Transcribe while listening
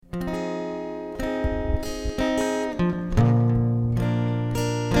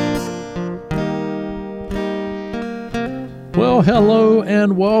Well, hello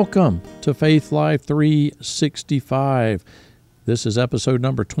and welcome to Faith Life 365. This is episode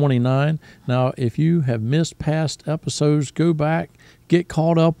number 29. Now, if you have missed past episodes, go back, get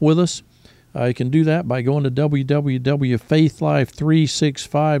caught up with us. You can do that by going to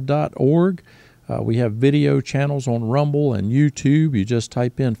www.faithlife365.org. We have video channels on Rumble and YouTube. You just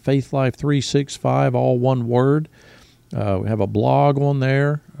type in Faith Life 365, all one word. We have a blog on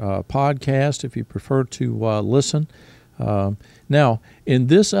there, podcast if you prefer to listen. Now, in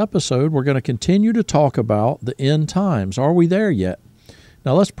this episode, we're going to continue to talk about the end times. Are we there yet?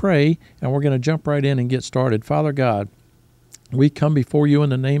 Now, let's pray, and we're going to jump right in and get started. Father God, we come before you in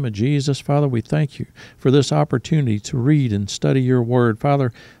the name of Jesus. Father, we thank you for this opportunity to read and study your word.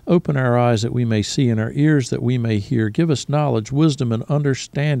 Father, open our eyes that we may see and our ears that we may hear. Give us knowledge, wisdom, and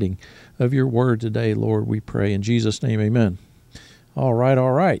understanding of your word today, Lord, we pray. In Jesus' name, amen. All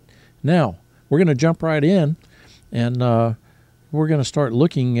right. Now, we're going to jump right in, and we're going to start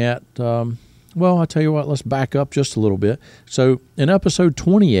looking at, I'll tell you what, let's back up just a little bit. So in episode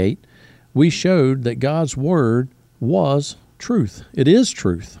 28, we showed that God's word was truth. It is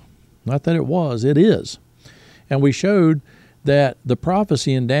truth. Not that it was, it is. And we showed that the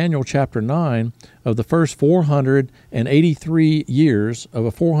prophecy in Daniel chapter 9 of the first 483 years of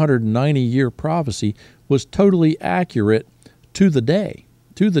a 490-year prophecy was totally accurate to the day.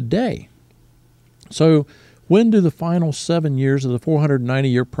 So when do the final 7 years of the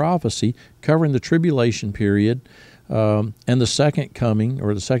 490-year prophecy covering the tribulation period and the second coming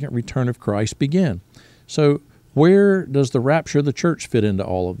or the second return of Christ begin? So where does the rapture of the church fit into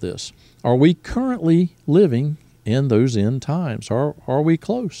all of this? Are we currently living in those end times? Are we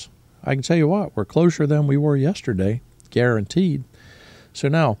close? I can tell you what, we're closer than we were yesterday, guaranteed. So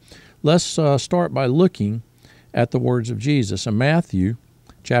now, let's start by looking at the words of Jesus. In Matthew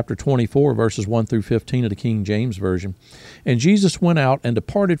chapter 24, verses 1 through 15 of the King James Version. And Jesus went out and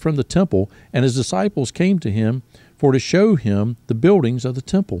departed from the temple, and his disciples came to him for to show him the buildings of the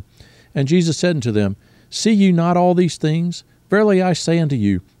temple. And Jesus said unto them, See you not all these things? Verily I say unto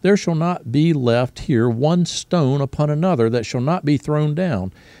you, there shall not be left here one stone upon another that shall not be thrown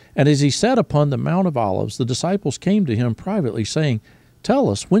down. And as he sat upon the Mount of Olives, the disciples came to him privately, saying, Tell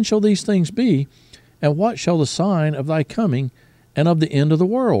us, when shall these things be? And what shall the sign of thy coming and of the end of the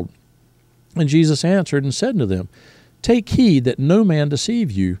world? And Jesus answered and said unto them, Take heed that no man deceive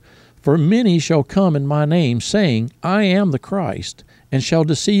you, for many shall come in my name, saying, I am the Christ, and shall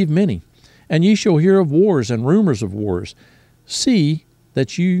deceive many. And ye shall hear of wars and rumors of wars. See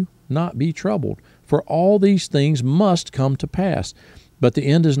that you not be troubled, for all these things must come to pass, but the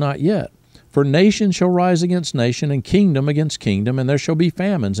end is not yet. For nation shall rise against nation, and kingdom against kingdom, and there shall be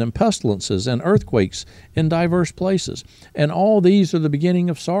famines and pestilences and earthquakes in divers places. And all these are the beginning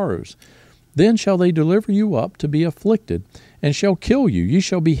of sorrows. Then shall they deliver you up to be afflicted, and shall kill you. Ye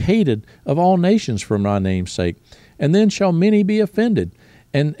shall be hated of all nations for my name's sake. And then shall many be offended,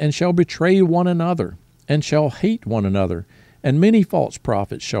 and shall betray one another, and shall hate one another. And many false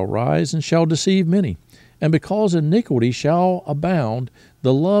prophets shall rise, and shall deceive many. And because iniquity shall abound,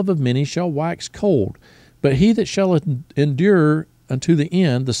 the love of many shall wax cold. But he that shall endure unto the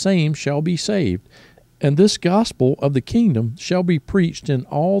end, the same shall be saved. And this gospel of the kingdom shall be preached in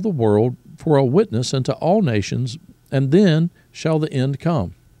all the world for a witness unto all nations, and then shall the end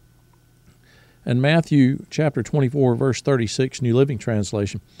come. And Matthew chapter 24, verse 36, New Living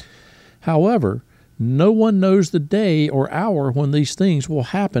Translation. However, no one knows the day or hour when these things will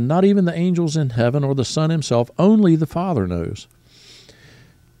happen, not even the angels in heaven or the Son himself, only the Father knows.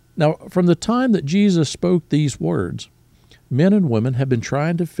 Now, from the time that Jesus spoke these words, men and women have been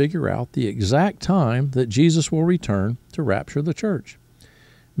trying to figure out the exact time that Jesus will return to rapture the church.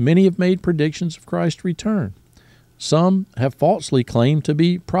 Many have made predictions of Christ's return. Some have falsely claimed to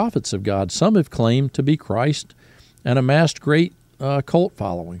be prophets of God. Some have claimed to be Christ and amassed great cult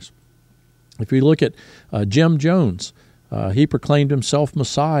followings. If you look at Jim Jones, he proclaimed himself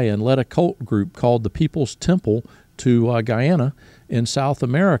Messiah and led a cult group called the People's Temple to Guyana in South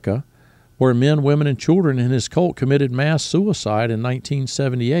America, where men, women, and children in his cult committed mass suicide in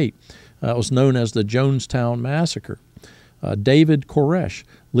 1978. It was known as the Jonestown Massacre. David Koresh,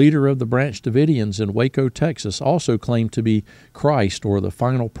 leader of the Branch Davidians in Waco, Texas, also claimed to be Christ or the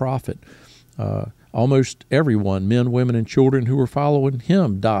final prophet. Almost everyone, men, women, and children who were following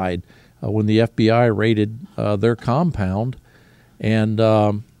him, died when the FBI raided their compound, and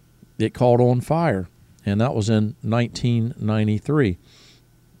it caught on fire, and that was in 1993.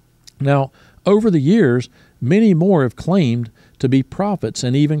 Now, over the years, many more have claimed to be prophets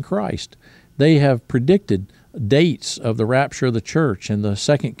and even Christ. They have predicted dates of the rapture of the church and the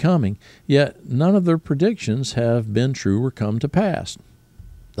second coming, yet none of their predictions have been true or come to pass.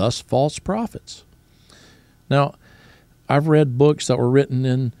 Thus, false prophets. Now, I've read books that were written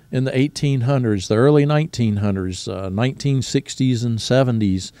in the 1800s, the early 1900s, 1960s and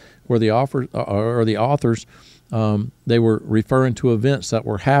 70s, where the authors they were referring to events that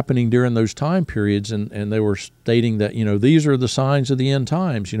were happening during those time periods, and they were stating that, these are the signs of the end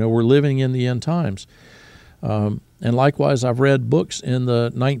times. We're living in the end times. And likewise, I've read books in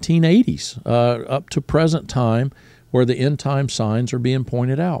the 1980s up to present time where the end time signs are being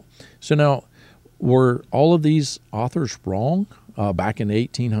pointed out. So now, were all of these authors wrong back in the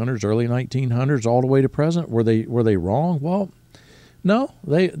 1800s, early 1900s, all the way to present? Were they wrong? Well, no,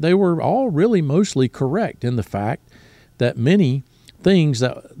 they were all really mostly correct in the fact that many things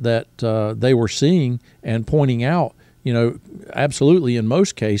that they were seeing and pointing out, absolutely in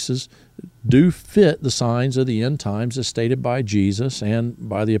most cases do fit the signs of the end times as stated by Jesus and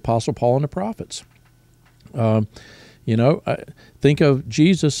by the Apostle Paul and the prophets. Think of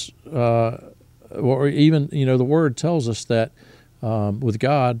Jesus, or even, the Word tells us that with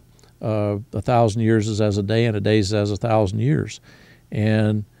God, 1,000 years is as a day, and a day is as 1,000 years.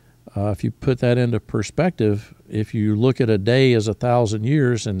 And if you put that into perspective, if you look at a day as 1,000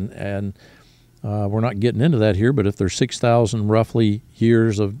 years, and we're not getting into that here, but if there's 6,000 roughly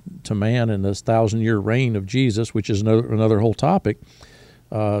years to man in this 1,000-year reign of Jesus, which is another whole topic,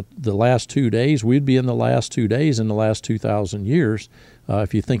 the last 2 days, we'd be in the last 2 days in the last 2,000 years,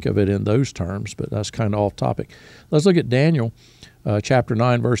 if you think of it in those terms, but that's kind of off topic. Let's look at Daniel chapter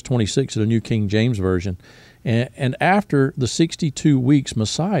 9, verse 26 of the New King James Version. And after the 62 weeks,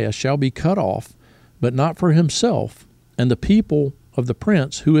 Messiah shall be cut off, but not for himself, and the people of the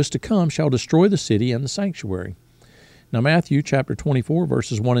prince who is to come shall destroy the city and the sanctuary. Now Matthew chapter 24,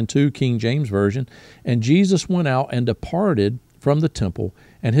 verses 1 and 2, King James Version, and Jesus went out and departed from the temple,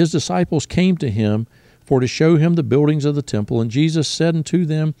 and his disciples came to him for to show him the buildings of the temple. And Jesus said unto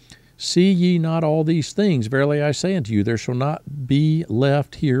them, See ye not all these things? Verily I say unto you, there shall not be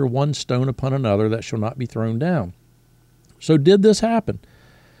left here one stone upon another that shall not be thrown down. So did this happen?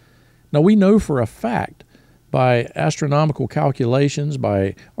 Now we know for a fact by astronomical calculations,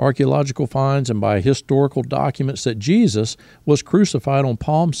 by archaeological finds, and by historical documents that Jesus was crucified on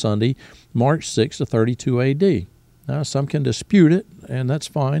Palm Sunday, March 6 to 32 A.D. Now, some can dispute it, and that's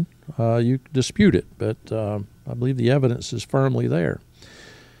fine. You dispute it, but I believe the evidence is firmly there.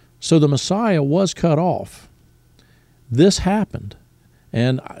 So the Messiah was cut off. This happened,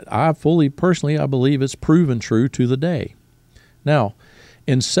 and I personally, I believe it's proven true to the day. Now,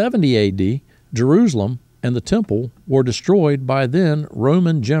 in 70 A.D., Jerusalem and the temple were destroyed by then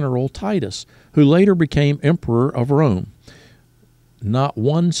Roman general Titus, who later became emperor of Rome. Not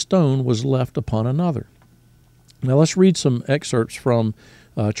one stone was left upon another. Now let's read some excerpts from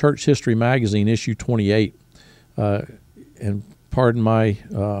Church History Magazine, issue 28. And pardon my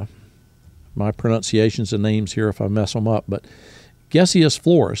pronunciations and names here if I mess them up, but Gessius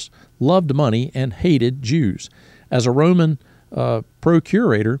Florus loved money and hated Jews. As a Roman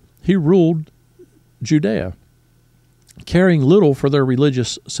procurator, he ruled Judea, caring little for their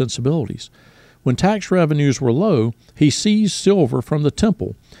religious sensibilities. When tax revenues were low, he seized silver from the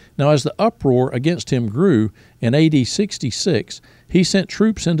temple. Now, as the uproar against him grew, in A.D. 66, he sent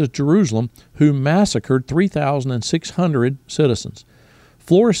troops into Jerusalem who massacred 3,600 citizens.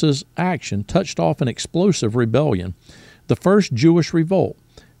 Florus's action touched off an explosive rebellion, the first Jewish revolt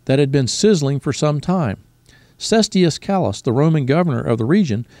that had been sizzling for some time. Cestius Callus, the Roman governor of the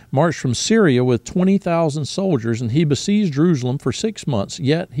region, marched from Syria with 20,000 soldiers, and he besieged Jerusalem for 6 months,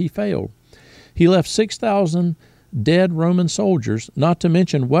 yet he failed. He left 6,000 dead Roman soldiers, not to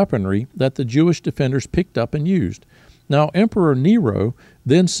mention weaponry that the Jewish defenders picked up and used. Now, Emperor Nero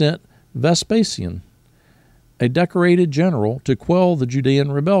then sent Vespasian, a decorated general, to quell the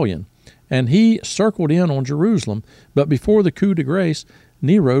Judean rebellion, and he circled in on Jerusalem, but before the coup de grace,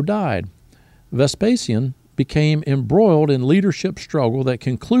 Nero died. Vespasian became embroiled in leadership struggle that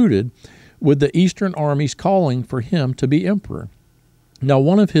concluded with the eastern armies calling for him to be emperor. Now,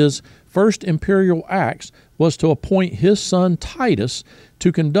 one of his first imperial acts was to appoint his son Titus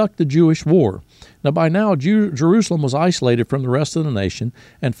to conduct the Jewish war. Now, by now, Jerusalem was isolated from the rest of the nation,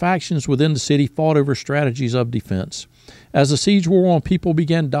 and factions within the city fought over strategies of defense. As the siege wore on, people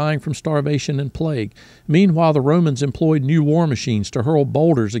began dying from starvation and plague. Meanwhile, the Romans employed new war machines to hurl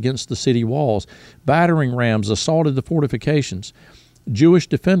boulders against the city walls. Battering rams assaulted the fortifications. Jewish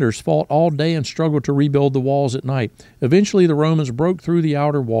defenders fought all day and struggled to rebuild the walls at night. Eventually, the Romans broke through the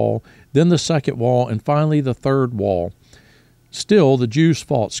outer wall, then the second wall, and finally the third wall. Still, the Jews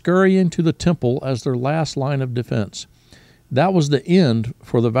fought, scurrying to the temple as their last line of defense. That was the end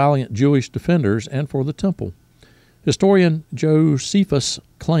for the valiant Jewish defenders and for the temple. Historian Josephus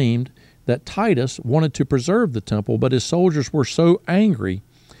claimed that Titus wanted to preserve the temple, but his soldiers were so angry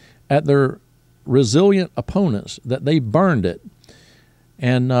at their resilient opponents that they burned it,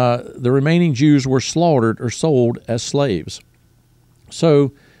 and the remaining Jews were slaughtered or sold as slaves.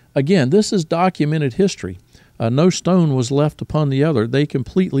 So, again, this is documented history. No stone was left upon the other. They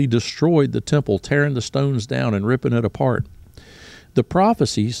completely destroyed the temple, tearing the stones down and ripping it apart. The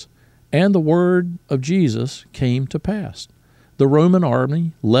prophecies and the word of Jesus came to pass. The Roman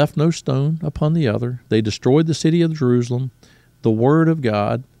army left no stone upon the other. They destroyed the city of Jerusalem. The word of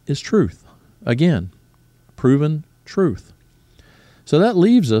God is truth. Again, proven truth. So that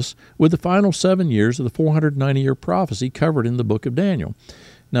leaves us with the final 7 years of the 490-year prophecy covered in the book of Daniel.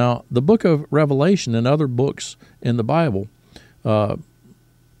 Now, the book of Revelation and other books in the Bible, for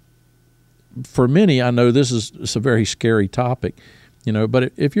many, I know it's a very scary topic,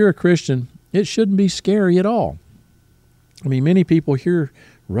 but if you're a Christian, it shouldn't be scary at all. I mean, many people hear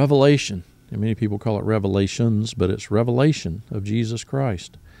Revelation, and many people call it Revelations, but it's revelation of Jesus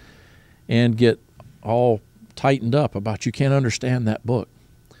Christ, and get all tightened up about you can't understand that book.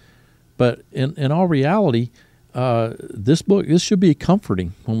 But in all reality, this should be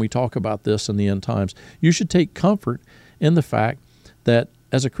comforting when we talk about this in the end times. You should take comfort in the fact that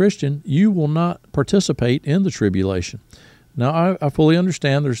as a Christian, you will not participate in the tribulation. Now, I fully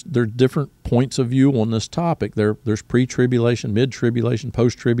understand there's different points of view on this topic. There's pre-tribulation, mid-tribulation,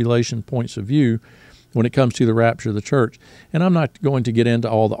 post-tribulation points of view when it comes to the rapture of the church. And I'm not going to get into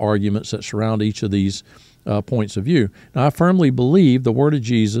all the arguments that surround each of these points of view. Now, I firmly believe the Word of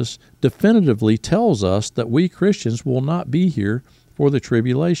Jesus definitively tells us that we Christians will not be here for the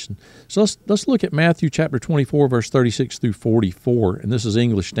tribulation. So let's look at Matthew chapter 24, verse 36 through 44, and this is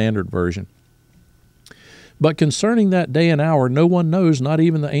English Standard Version. But concerning that day and hour, no one knows, not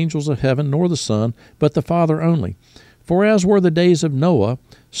even the angels of heaven, nor the Son, but the Father only. For as were the days of Noah,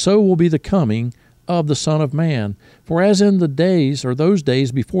 so will be the coming of the Son of Man. For as in the days, or those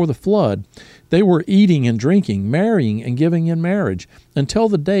days before the flood, they were eating and drinking, marrying and giving in marriage, until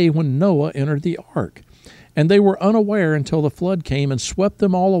the day when Noah entered the ark. And they were unaware until the flood came and swept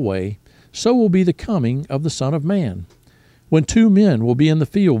them all away. So will be the coming of the Son of Man. When 2 men will be in the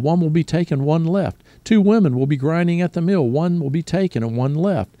field, one will be taken, one left. 2 women will be grinding at the mill, one will be taken and one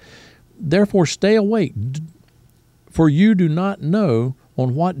left. Therefore stay awake, for you do not know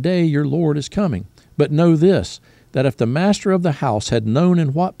on what day your Lord is coming. But know this, that if the master of the house had known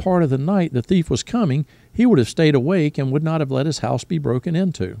in what part of the night the thief was coming, he would have stayed awake and would not have let his house be broken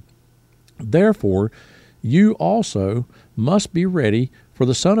into. Therefore, you also must be ready, for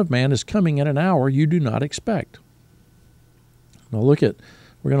the Son of Man is coming at an hour you do not expect. Now we're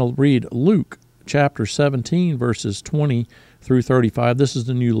going to read Luke chapter 17, verses 20 through 35. This is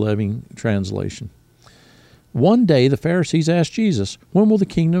the New Living Translation. One day the Pharisees asked Jesus, "When will the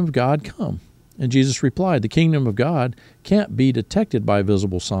kingdom of God come?" And Jesus replied, "The kingdom of God can't be detected by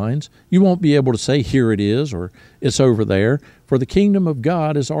visible signs. You won't be able to say, 'Here it is,' or 'It's over there,' for the kingdom of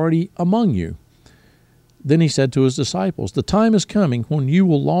God is already among you." Then he said to his disciples, "The time is coming when you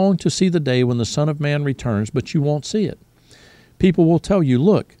will long to see the day when the Son of Man returns, but you won't see it. People will tell you,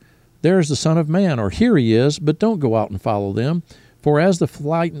 'Look, there's the Son of Man,' or 'Here he is,' but don't go out and follow them. For as the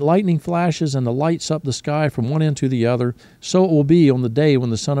lightning flashes and the lights up the sky from one end to the other, so it will be on the day when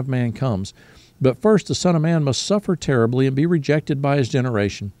the Son of Man comes. But first the Son of Man must suffer terribly and be rejected by his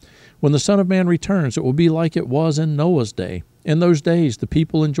generation. When the Son of Man returns, it will be like it was in Noah's day. In those days the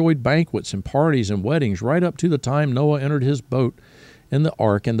people enjoyed banquets and parties and weddings right up to the time Noah entered his boat in the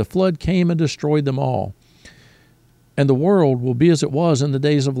ark, and the flood came and destroyed them all. And the world will be as it was in the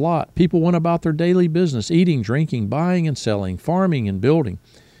days of Lot. People went about their daily business, eating, drinking, buying and selling, farming and building,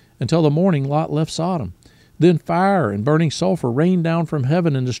 until the morning Lot left Sodom. Then fire and burning sulfur rained down from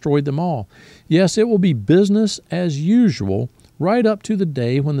heaven and destroyed them all. Yes, it will be business as usual right up to the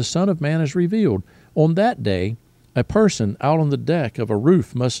day when the Son of Man is revealed. On that day, a person out on the deck of a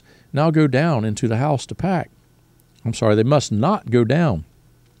roof must now go down into the house to pack. They must not go down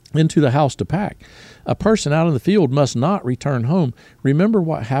into the house to pack. A person out in the field must not return home. Remember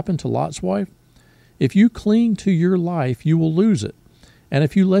what happened to Lot's wife? If you cling to your life, you will lose it. And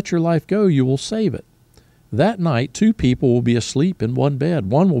if you let your life go, you will save it. That night, 2 people will be asleep in one bed.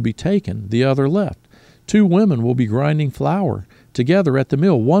 One will be taken, the other left. 2 women will be grinding flour together at the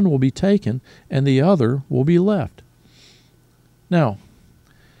mill. One will be taken, and the other will be left. Now,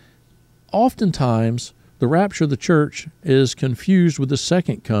 oftentimes, the rapture of the church is confused with the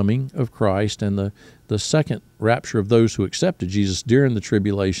second coming of Christ and the the second rapture of those who accepted Jesus during the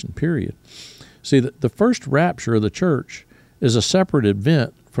tribulation period. See, the first rapture of the church is a separate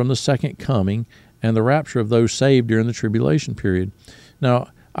event from the second coming and the rapture of those saved during the tribulation period. Now,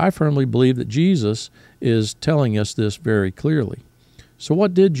 I firmly believe that Jesus is telling us this very clearly. So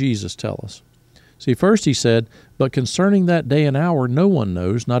what did Jesus tell us? See, first he said, "But concerning that day and hour no one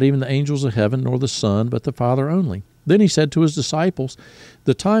knows, not even the angels of heaven, nor the Son, but the Father only." Then he said to his disciples,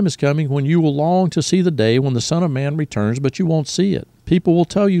 "The time is coming when you will long to see the day when the Son of Man returns, but you won't see it. People will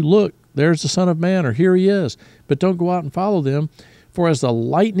tell you, 'Look, there's the Son of Man,' or 'Here he is.' But don't go out and follow them. For as the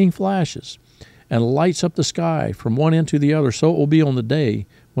lightning flashes and lights up the sky from one end to the other, so it will be on the day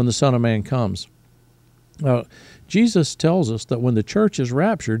when the Son of Man comes." Jesus tells us that when the church is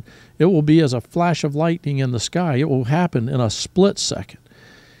raptured, it will be as a flash of lightning in the sky. It will happen in a split second.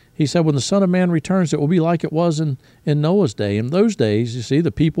 He said when the Son of Man returns, it will be like it was in Noah's day. In those days, you see,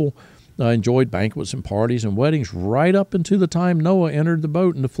 the people enjoyed banquets and parties and weddings right up into the time Noah entered the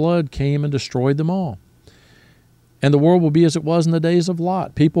boat and the flood came and destroyed them all. And the world will be as it was in the days of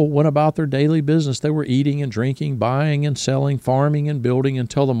Lot. People went about their daily business. They were eating and drinking, buying and selling, farming and building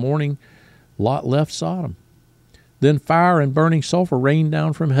until the morning Lot left Sodom. Then fire and burning sulfur rained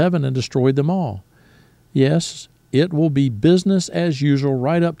down from heaven and destroyed them all. Yes, it will be business as usual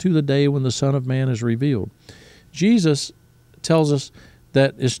right up to the day when the Son of Man is revealed. Jesus tells us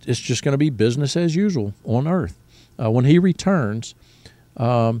that it's just going to be business as usual on earth. When he returns,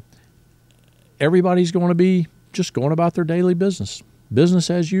 everybody's going to be just going about their daily business. Business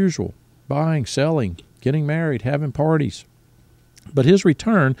as usual, buying, selling, getting married, having parties. But his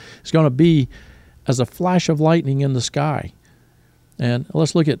return is going to be as a flash of lightning in the sky. And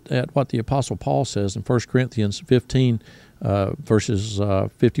let's look at what the Apostle Paul says in 1 Corinthians 15, verses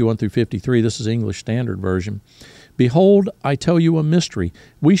 51 through 53. This is English Standard Version. "Behold, I tell you a mystery.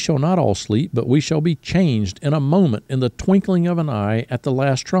 We shall not all sleep, but we shall be changed in a moment, in the twinkling of an eye, at the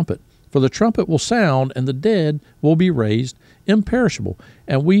last trumpet. For the trumpet will sound, and the dead will be raised imperishable,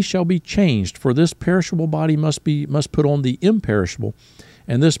 and we shall be changed. For this perishable body must put on the imperishable,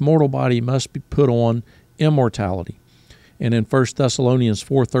 and this mortal body must be put on immortality." And in 1 Thessalonians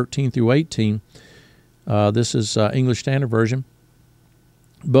 4:13 through 18, this is English Standard Version.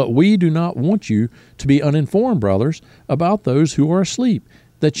 "But we do not want you to be uninformed, brothers, about those who are asleep,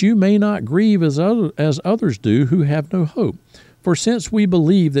 that you may not grieve as others do who have no hope. For since we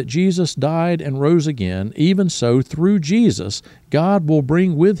believe that Jesus died and rose again, even so through Jesus God will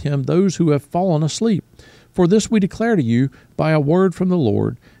bring with him those who have fallen asleep. For this we declare to you by a word from the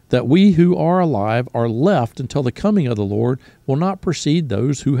Lord, that we who are alive are left until the coming of the Lord will not precede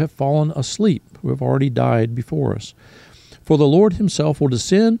those who have fallen asleep, who have already died before us. For the Lord himself will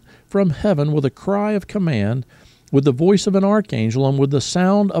descend from heaven with a cry of command, with the voice of an archangel, and with the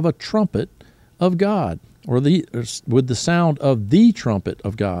sound of a trumpet of God, or with the sound of the trumpet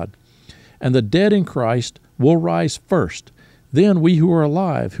of God. And the dead in Christ will rise first. Then we who are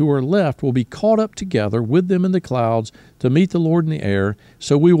alive, who are left, will be caught up together with them in the clouds to meet the Lord in the air.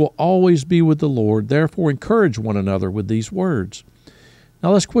 So we will always be with the Lord. Therefore encourage one another with these words."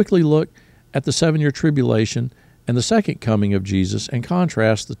 Now let's quickly look at the 7-year tribulation and the second coming of Jesus and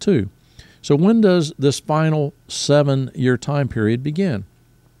contrast the two. So when does this final 7-year time period begin?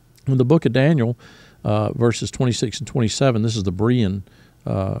 In the book of Daniel, verses 26 and 27, this is the Berean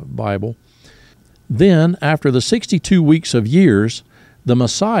Bible. "Then, after the 62 weeks of years, the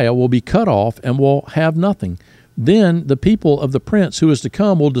Messiah will be cut off and will have nothing. Then the people of the prince who is to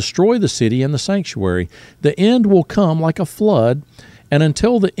come will destroy the city and the sanctuary. The end will come like a flood, and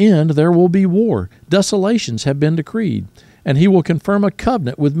until the end there will be war. Desolations have been decreed. And he will confirm a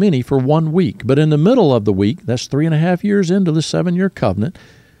covenant with many for 1 week. But in the middle of the week," that's 3.5 years into the 7-year covenant,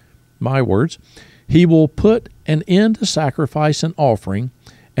 my words, "he will put an end to sacrifice and offering,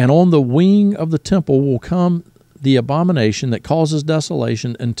 and on the wing of the temple will come the abomination that causes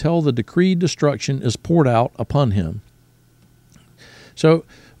desolation until the decreed destruction is poured out upon him." So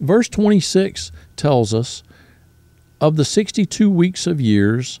verse 26 tells us of the 62 weeks of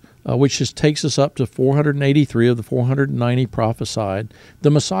years, which takes us up to 483 of the 490 prophesied,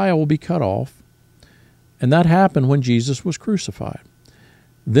 the Messiah will be cut off, and that happened when Jesus was crucified.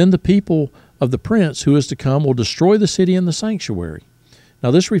 Then the people of the prince who is to come will destroy the city and the sanctuary. Now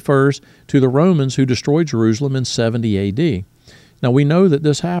this refers to the Romans who destroyed Jerusalem in 70 AD. Now we know that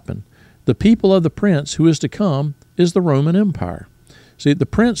this happened. The people of the prince who is to come is the Roman Empire. See, the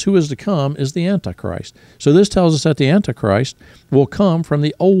prince who is to come is the Antichrist. So this tells us that the Antichrist will come from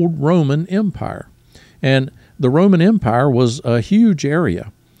the old Roman Empire. And the Roman Empire was a huge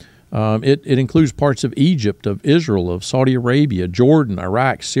area. It includes parts of Egypt, of Israel, of Saudi Arabia, Jordan,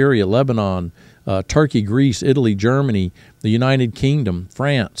 Iraq, Syria, Lebanon, Turkey, Greece, Italy, Germany, the United Kingdom,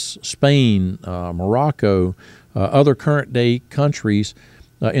 France, Spain, Morocco, other current-day countries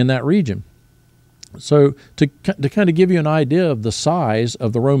in that region. So to kind of give you an idea of the size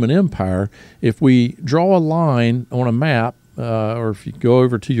of the Roman Empire, if we draw a line on a map, or if you go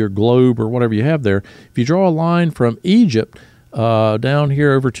over to your globe or whatever you have there, if you draw a line from Egypt down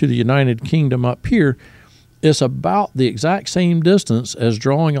here over to the United Kingdom up here, it's about the exact same distance as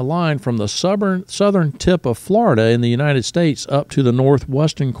drawing a line from the southern tip of Florida in the United States up to the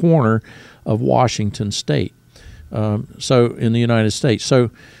northwestern corner of Washington State. So in the United States. So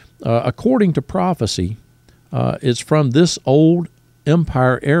according to prophecy, it's from this old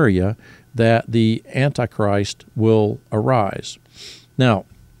empire area that the Antichrist will arise. Now,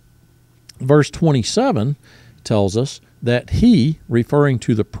 verse 27 tells us that he, referring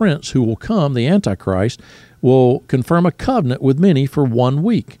to the prince who will come, the Antichrist, will confirm a covenant with many for 1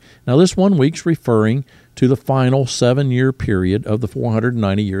 week. Now, this 1 week's referring to the final 7-year period of the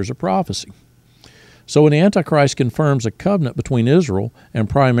 490 years of prophecy. So when the Antichrist confirms a covenant between Israel and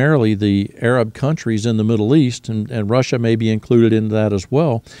primarily the Arab countries in the Middle East, and Russia may be included in that as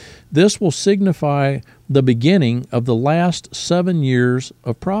well, this will signify the beginning of the last 7 years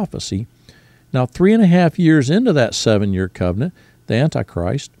of prophecy. Now, 3.5 years into that 7-year covenant, the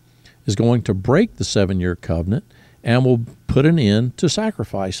Antichrist is going to break the 7-year covenant and will put an end to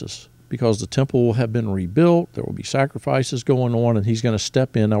sacrifices, because the temple will have been rebuilt, there will be sacrifices going on, and he's going to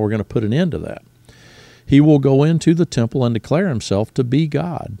step in. Now we're going to put an end to that. He will go into the temple and declare himself to be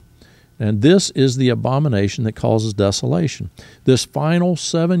God. And this is the abomination that causes desolation. This final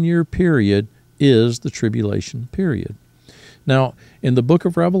 7-year period is the tribulation period. Now, in the book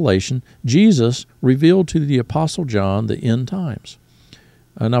of Revelation, Jesus revealed to the Apostle John the end times.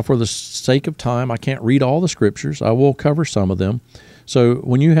 Now, for the sake of time, I can't read all the scriptures. I will cover some of them. So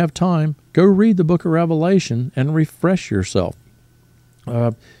when you have time, go read the book of Revelation and refresh yourself.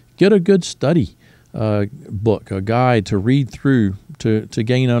 Get a good study book, a guide to read through to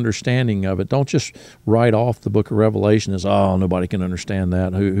gain understanding of it. Don't just write off the book of Revelation as, oh, nobody can understand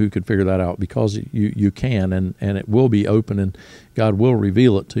that. Who could figure that out? Because you can, and it will be open, and God will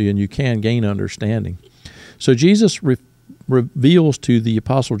reveal it to you, and you can gain understanding. So Jesus reveals to the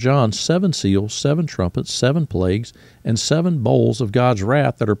Apostle John 7 seals, 7 trumpets, 7 plagues, and 7 bowls of God's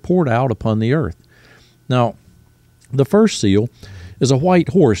wrath that are poured out upon the earth. Now, the first seal is a white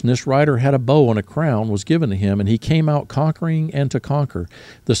horse, and this rider had a bow, and a crown was given to him, and he came out conquering and to conquer.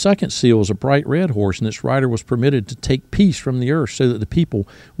 The second seal is a bright red horse, and its rider was permitted to take peace from the earth so that the people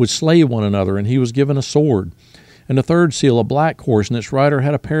would slay one another, and he was given a sword. And the third seal, a black horse, and its rider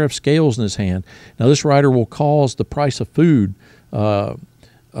had a pair of scales in his hand. Now this rider will cause the price of food to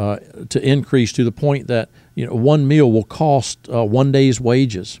increase to the point that one meal will cost 1 day's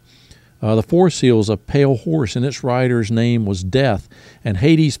wages. The fourth seal is a pale horse, and its rider's name was Death, and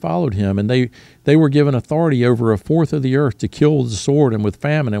Hades followed him, and they were given authority over 1/4 of the earth to kill with the sword and with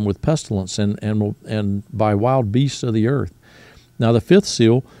famine and with pestilence and by wild beasts of the earth. Now the fifth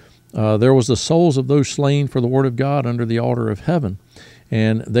seal, there was the souls of those slain for the word of God under the altar of heaven,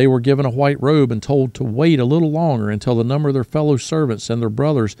 and they were given a white robe and told to wait a little longer until the number of their fellow servants and their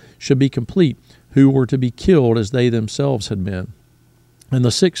brothers should be complete, who were to be killed as they themselves had been. And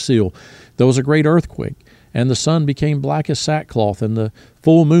the sixth seal, there was a great earthquake, and the sun became black as sackcloth, and the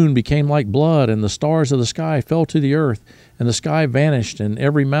full moon became like blood, and the stars of the sky fell to the earth, and the sky vanished, and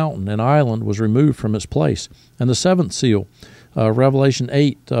every mountain and island was removed from its place. And the seventh seal, Revelation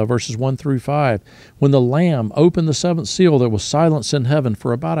 8, verses 1 through 5, when the Lamb opened the seventh seal, there was silence in heaven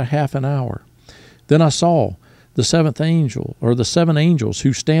for about a half an hour. Then I saw the seventh angel, or the 7 angels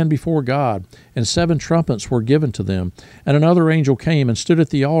who stand before God, and 7 trumpets were given to them. And another angel came and stood at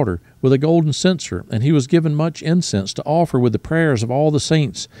the altar with a golden censer, and he was given much incense to offer with the prayers of all the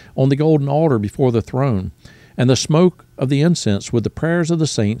saints on the golden altar before the throne. And the smoke of the incense with the prayers of the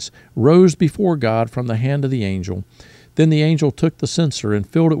saints rose before God from the hand of the angel. Then the angel took the censer and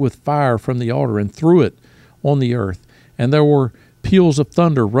filled it with fire from the altar and threw it on the earth. And there were peals of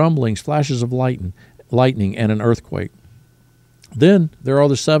thunder, rumblings, flashes of lightning, and an earthquake. Then there are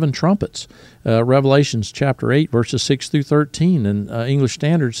the 7 trumpets. Revelations chapter 8, verses 6 through 13. And English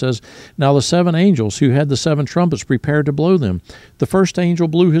Standard says, Now the 7 angels who had the 7 trumpets prepared to blow them. The first angel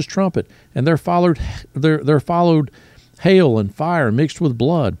blew his trumpet, and there followed hail and fire mixed with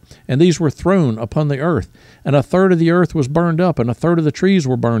blood, and these were thrown upon the earth. And 1/3 of the earth was burned up, and 1/3 of the trees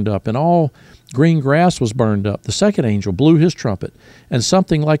were burned up, and all green grass was burned up. The second angel blew his trumpet, and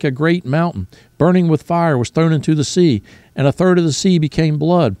something like a great mountain, burning with fire, was thrown into the sea, and 1/3 of the sea became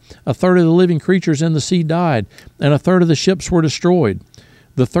blood. 1/3 of the living creatures in the sea died, and 1/3 of the ships were destroyed.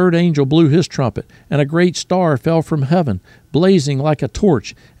 The third angel blew his trumpet, and a great star fell from heaven, blazing like a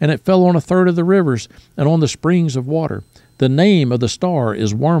torch, and it fell on a third of the rivers and on the springs of water. The name of the star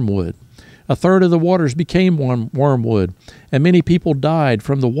is Wormwood. A third of the waters became wormwood, and many people died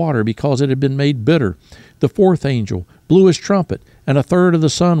from the water because it had been made bitter. The fourth angel blew his trumpet, and a third of the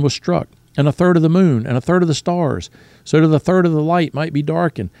sun was struck, and a third of the moon, and a third of the stars, so that a third of the light might be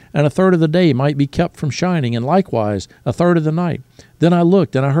darkened, and a third of the day might be kept from shining, and likewise a third of the night. Then I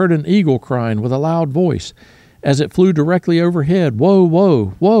looked, and I heard an eagle crying with a loud voice, as it flew directly overhead, Woe,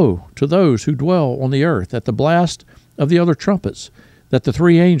 woe, woe to those who dwell on the earth at the blast of the other trumpets that the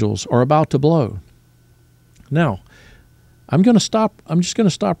three angels are about to blow. Now, I'm just going to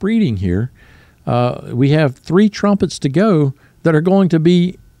stop reading here. We have three trumpets to go that are going to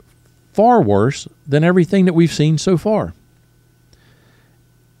be far worse than everything that we've seen so far.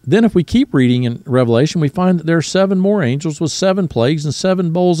 Then if we keep reading in Revelation, we find that there are 7 more angels with 7 plagues and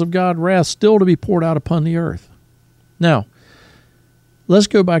 7 bowls of God's wrath still to be poured out upon the earth. Now, let's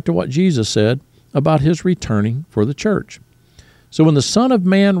go back to what Jesus said about his returning for the church. So when the Son of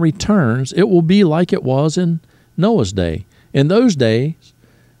Man returns, it will be like it was in Noah's day. In those days,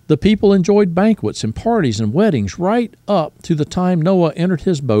 the people enjoyed banquets and parties and weddings right up to the time Noah entered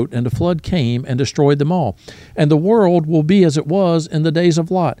his boat and the flood came and destroyed them all. And the world will be as it was in the days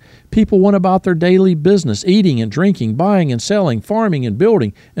of Lot. People went about their daily business, eating and drinking, buying and selling, farming and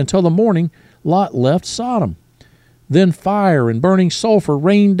building, until the morning Lot left Sodom. Then fire and burning sulfur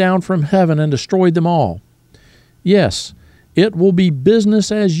rained down from heaven and destroyed them all. Yes, it will be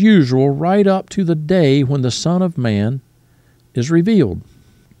business as usual right up to the day when the Son of Man is revealed.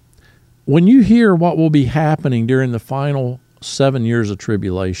 When you hear what will be happening during the final 7 years of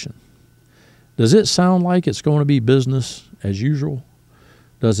tribulation, does it sound like it's going to be business as usual?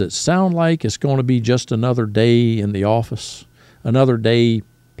 Does it sound like it's going to be just another day in the office, another day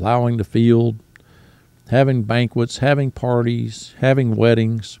plowing the field, having banquets, having parties, having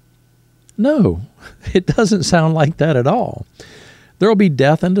weddings? No, it doesn't sound like that at all. There will be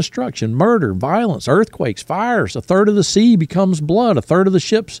death and destruction, murder, violence, earthquakes, fires. A third of the sea becomes blood. A third of the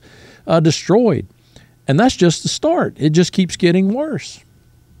ships destroyed. And that's just the start. It just keeps getting worse.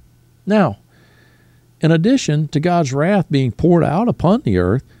 Now, in addition to God's wrath being poured out upon the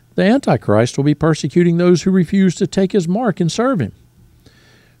earth, the Antichrist will be persecuting those who refuse to take his mark and serve him.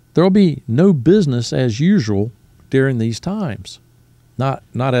 There will be no business as usual during these times. Not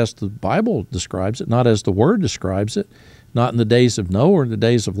as the Bible describes it, not as the Word describes it, not in the days of Noah or in the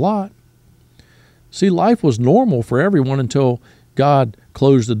days of Lot. See, life was normal for everyone until God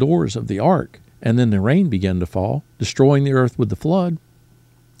closed the doors of the ark, and then the rain began to fall, destroying the earth with the flood.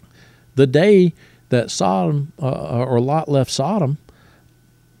 The day that Sodom or Lot left Sodom,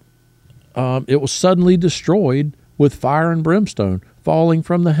 it was suddenly destroyed with fire and brimstone falling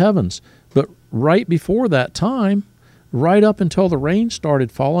from the heavens. But right before that time, right up until the rain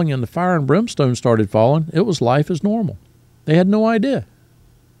started falling and the fire and brimstone started falling, it was life as normal. They had no idea.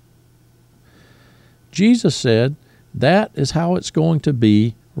 Jesus said that is how it's going to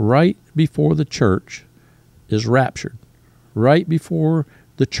be right before the church is raptured, right before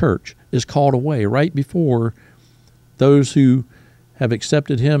the church is called away, right before those who have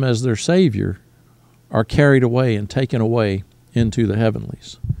accepted him as their Savior are carried away and taken away into the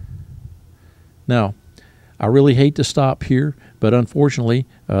heavenlies. Now, I really hate to stop here, but unfortunately,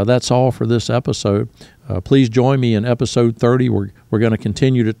 that's all for this episode. Please join me in episode 30. We're going to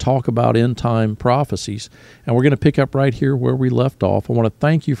continue to talk about end-time prophecies, and we're going to pick up right here where we left off. I want to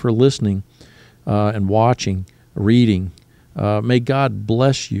thank you for listening and watching, reading. May God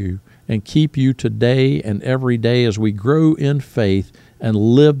bless you and keep you today and every day as we grow in faith and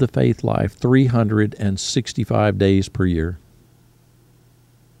live the faith life 365 days per year.